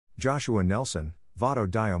Joshua Nelson, Vado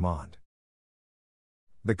Diamond.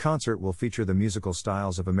 The concert will feature the musical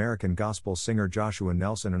styles of American gospel singer Joshua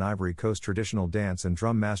Nelson and Ivory Coast traditional dance and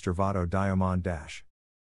drum master Vado Diamond.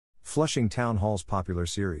 Flushing Town Hall's popular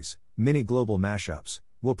series, Mini Global Mashups,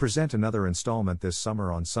 will present another installment this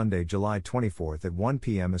summer on Sunday, July 24 at 1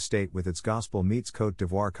 p.m. Estate with its Gospel Meets Côte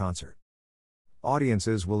d'Ivoire concert.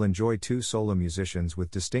 Audiences will enjoy two solo musicians with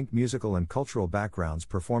distinct musical and cultural backgrounds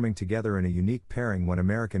performing together in a unique pairing when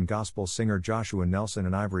American gospel singer Joshua Nelson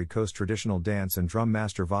and Ivory Coast traditional dance and drum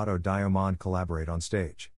master Vado Diamond collaborate on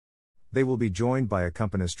stage. They will be joined by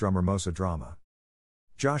accompanist drummer Mosa Drama.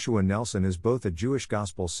 Joshua Nelson is both a Jewish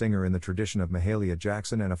gospel singer in the tradition of Mahalia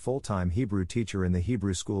Jackson and a full-time Hebrew teacher in the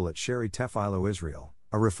Hebrew school at Sherry Tefilo Israel,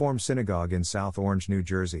 a Reform synagogue in South Orange, New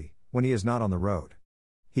Jersey, when he is not on the road.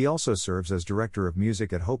 He also serves as director of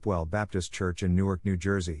music at Hopewell Baptist Church in Newark, New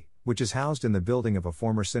Jersey, which is housed in the building of a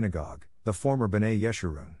former synagogue, the former B'nai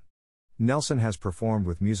Yeshurun. Nelson has performed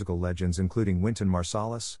with musical legends including Wynton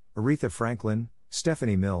Marsalis, Aretha Franklin,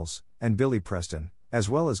 Stephanie Mills, and Billy Preston, as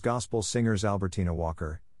well as gospel singers Albertina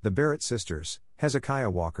Walker, the Barrett Sisters,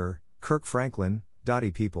 Hezekiah Walker, Kirk Franklin,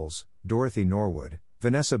 Dottie Peoples, Dorothy Norwood,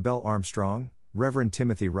 Vanessa Bell Armstrong, Reverend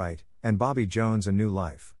Timothy Wright, and Bobby Jones and New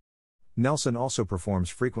Life. Nelson also performs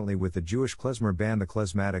frequently with the Jewish klezmer band the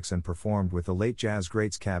Klezmatics and performed with the late jazz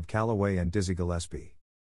greats Cab Calloway and Dizzy Gillespie.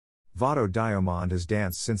 Vado Diamond has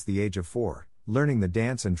danced since the age of 4, learning the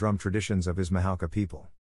dance and drum traditions of his Mahauca people.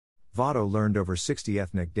 Vado learned over 60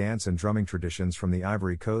 ethnic dance and drumming traditions from the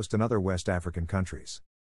Ivory Coast and other West African countries.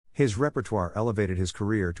 His repertoire elevated his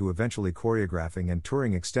career to eventually choreographing and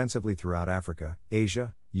touring extensively throughout Africa,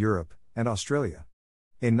 Asia, Europe, and Australia.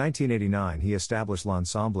 In 1989 he established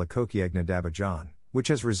l'Ensemble Kokiegna d'Abidjan, which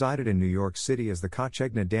has resided in New York City as the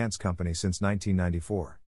Kochegna Dance Company since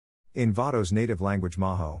 1994. In Vado's native language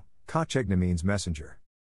Maho, Kochegna means messenger.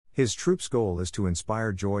 His troupe's goal is to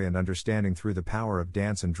inspire joy and understanding through the power of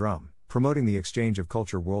dance and drum, promoting the exchange of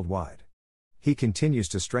culture worldwide. He continues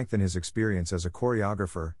to strengthen his experience as a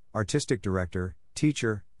choreographer, artistic director,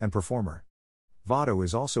 teacher, and performer. Vado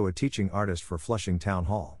is also a teaching artist for Flushing Town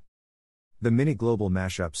Hall. The Mini Global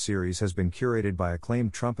Mashups series has been curated by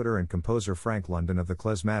acclaimed trumpeter and composer Frank London of the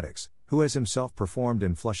Klezmatics, who has himself performed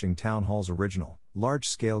in Flushing Town Hall's original,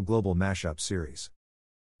 large-scale Global Mashup series.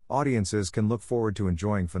 Audiences can look forward to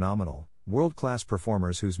enjoying phenomenal, world-class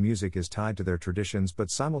performers whose music is tied to their traditions but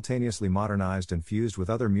simultaneously modernized and fused with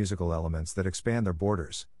other musical elements that expand their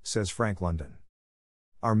borders, says Frank London.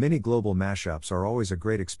 Our mini global mashups are always a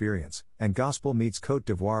great experience, and Gospel Meets Côte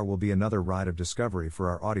d'Ivoire will be another ride of discovery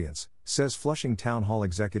for our audience, says Flushing Town Hall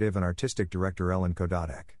executive and artistic director Ellen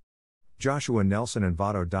Kodadek. Joshua Nelson and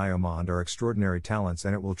Vado Diamond are extraordinary talents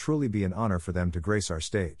and it will truly be an honor for them to grace our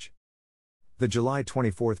stage. The July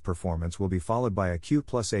 24th performance will be followed by a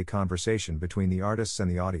Q+A conversation between the artists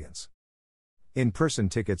and the audience. In-person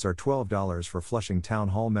tickets are $12 for Flushing Town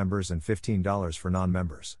Hall members and $15 for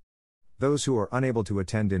non-members. Those who are unable to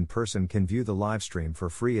attend in person can view the live stream for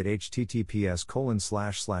free at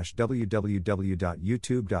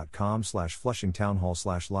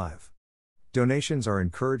https://www.youtube.com/flushingtownhall/live. Donations are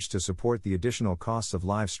encouraged to support the additional costs of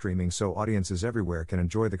live streaming so audiences everywhere can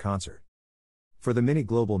enjoy the concert. For the Mini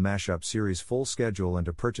Global Mashup series full schedule and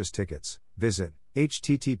to purchase tickets, visit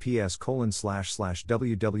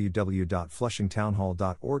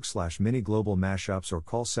https://www.flushingtownhall.org/miniglobalmashups or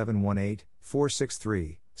call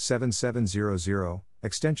 718-463-7700,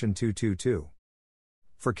 extension 222.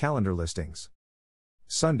 For calendar listings.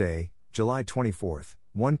 Sunday, July 24th,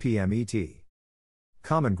 1 p.m. ET.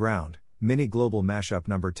 Common Ground, Mini Global Mashup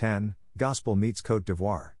number 10, Gospel Meets Côte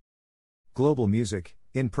d'Ivoire. Global Music,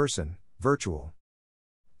 in person, virtual.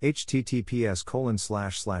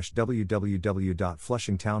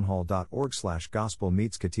 https://www.flushingtownhall.org/gospel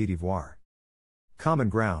meets Côte d'Ivoire. Common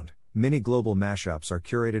Ground, Mini Global Mashups are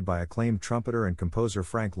curated by acclaimed trumpeter and composer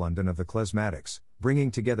Frank London of the Klezmatics,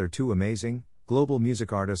 bringing together two amazing, global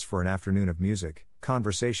music artists for an afternoon of music,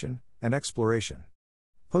 conversation, and exploration.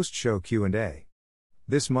 Post-show Q&A.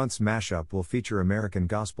 This month's mashup will feature American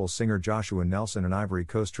gospel singer Joshua Nelson and Ivory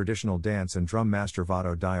Coast traditional dance and drum master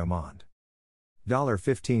Vado Diamond.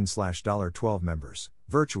 $15/$12 members,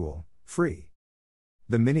 virtual, free.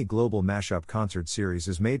 The Mini Global Mashup concert series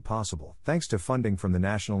is made possible thanks to funding from the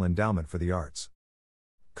National Endowment for the Arts.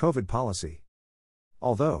 COVID policy.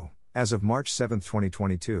 Although, as of March 7,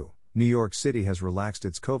 2022, New York City has relaxed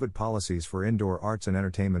its COVID policies for indoor arts and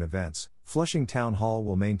entertainment events, Flushing Town Hall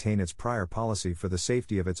will maintain its prior policy for the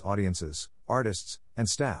safety of its audiences, artists, and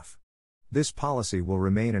staff. This policy will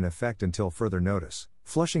remain in effect until further notice,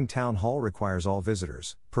 Flushing Town Hall requires all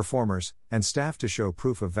visitors, performers, and staff to show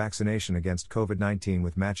proof of vaccination against COVID-19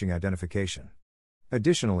 with matching identification.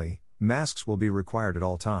 Additionally, masks will be required at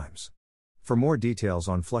all times. For more details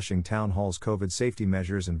on Flushing Town Hall's COVID safety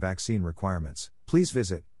measures and vaccine requirements, please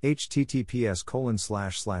visit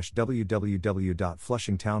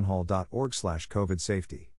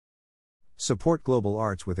https://www.flushingtownhall.org/COVID-safety. Support global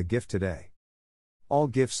arts with a gift today. All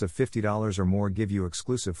gifts of $50 or more give you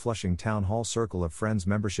exclusive Flushing Town Hall Circle of Friends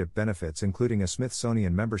membership benefits, including a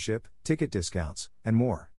Smithsonian membership, ticket discounts, and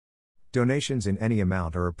more. Donations in any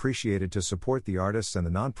amount are appreciated to support the artists and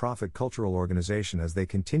the nonprofit cultural organization as they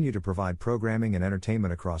continue to provide programming and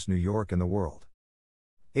entertainment across New York and the world.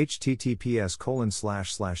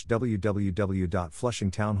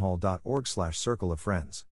 https://www.flushingtownhall.org/Circle of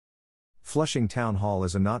Friends. Flushing Town Hall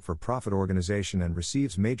is a not-for-profit organization and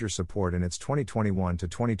receives major support in its 2021 to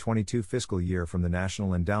 2022 fiscal year from the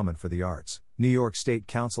National Endowment for the Arts, New York State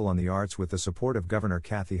Council on the Arts with the support of Governor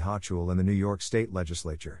Kathy Hochul and the New York State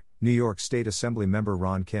Legislature, New York State Assembly Member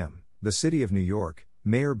Ron Kim, the City of New York,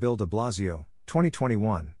 Mayor Bill de Blasio,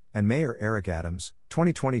 2021, and Mayor Eric Adams,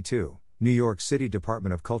 2022, New York City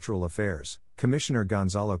Department of Cultural Affairs, Commissioner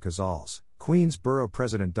Gonzalo Casals, Queens Borough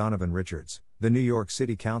President Donovan Richards, the New York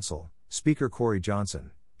City Council, Speaker Corey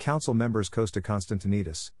Johnson, Council Members Costa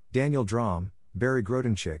Constantinidis, Daniel Drom, Barry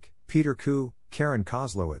Grodenchik, Peter Koo, Karen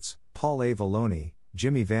Kozlowitz, Paul A. Valloni,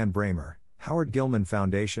 Jimmy Van Bramer, Howard Gilman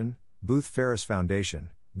Foundation, Booth Ferris Foundation,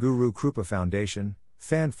 Guru Krupa Foundation,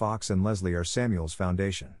 Fan Fox and Leslie R. Samuels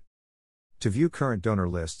Foundation. To view current donor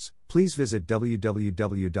lists, please visit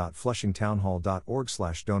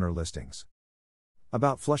www.flushingtownhall.org/donor listings.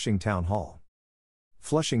 About Flushing Town Hall.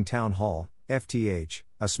 Flushing Town Hall, FTH,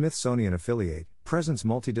 a Smithsonian affiliate, presents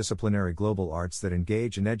multidisciplinary global arts that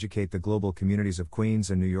engage and educate the global communities of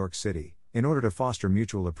Queens and New York City, in order to foster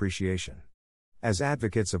mutual appreciation. As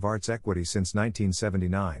advocates of arts equity since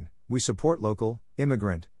 1979, we support local,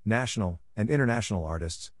 immigrant, national, and international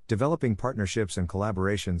artists, developing partnerships and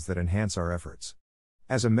collaborations that enhance our efforts.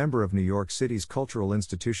 As a member of New York City's Cultural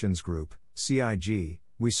Institutions Group, CIG,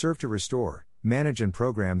 we serve to restore, manage and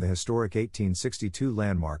program the historic 1862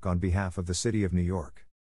 landmark on behalf of the City of New York.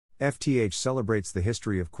 FTH celebrates the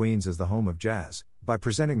history of Queens as the home of jazz, by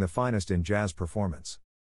presenting the finest in jazz performance.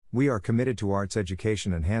 We are committed to arts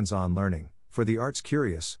education and hands-on learning, for the arts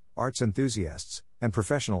curious, arts enthusiasts, and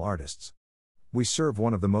professional artists. We serve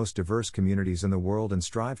one of the most diverse communities in the world and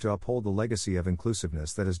strive to uphold the legacy of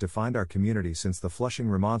inclusiveness that has defined our community since the Flushing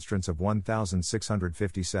Remonstrance of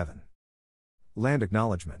 1657. Land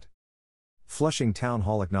Acknowledgement. Flushing Town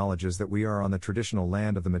Hall acknowledges that we are on the traditional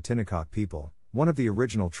land of the Matinecock people, one of the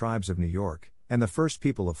original tribes of New York, and the first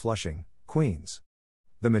people of Flushing, Queens.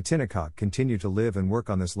 The Matinecock continue to live and work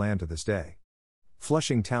on this land to this day.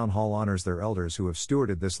 Flushing Town Hall honors their elders who have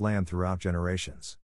stewarded this land throughout generations.